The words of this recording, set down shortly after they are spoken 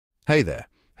Hey there,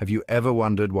 have you ever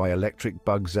wondered why electric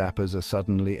bug zappers are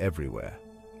suddenly everywhere?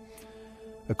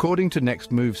 According to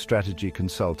Next Move Strategy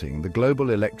Consulting, the global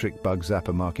electric bug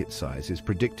zapper market size is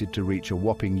predicted to reach a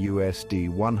whopping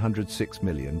 $106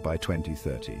 million by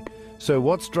 2030. So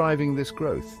what's driving this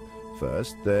growth?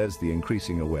 First, there's the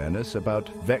increasing awareness about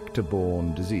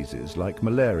vector-borne diseases like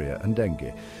malaria and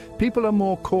dengue. People are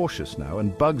more cautious now,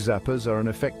 and bug zappers are an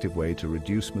effective way to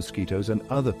reduce mosquitoes and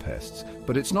other pests.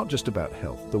 But it's not just about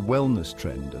health. The wellness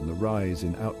trend and the rise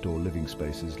in outdoor living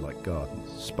spaces like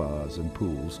gardens, spas and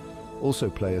pools also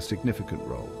play a significant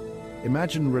role.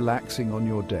 Imagine relaxing on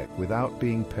your deck without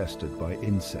being pestered by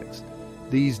insects.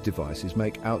 These devices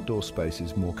make outdoor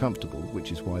spaces more comfortable,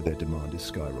 which is why their demand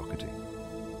is skyrocketing.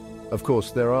 Of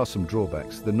course, there are some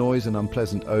drawbacks. The noise and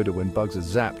unpleasant odor when bugs are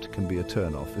zapped can be a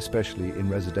turn-off, especially in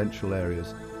residential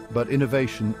areas. But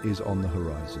innovation is on the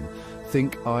horizon.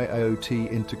 Think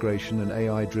IoT integration and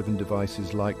AI-driven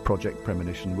devices like Project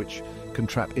Premonition, which can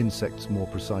trap insects more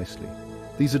precisely.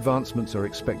 These advancements are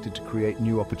expected to create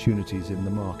new opportunities in the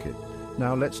market.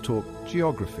 Now let's talk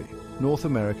geography. North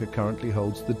America currently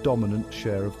holds the dominant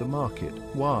share of the market.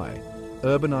 Why?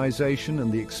 Urbanization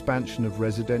and the expansion of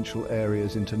residential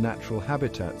areas into natural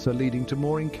habitats are leading to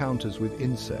more encounters with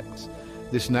insects.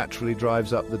 This naturally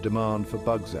drives up the demand for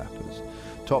bug zappers.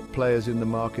 Top players in the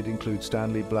market include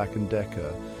Stanley Black &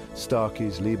 Decker,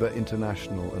 Starkey's, Liebherr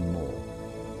International and more.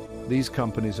 These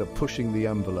companies are pushing the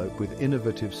envelope with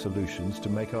innovative solutions to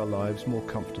make our lives more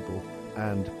comfortable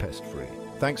and pest-free.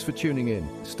 Thanks for tuning in.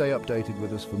 Stay updated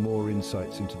with us for more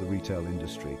insights into the retail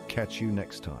industry. Catch you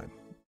next time.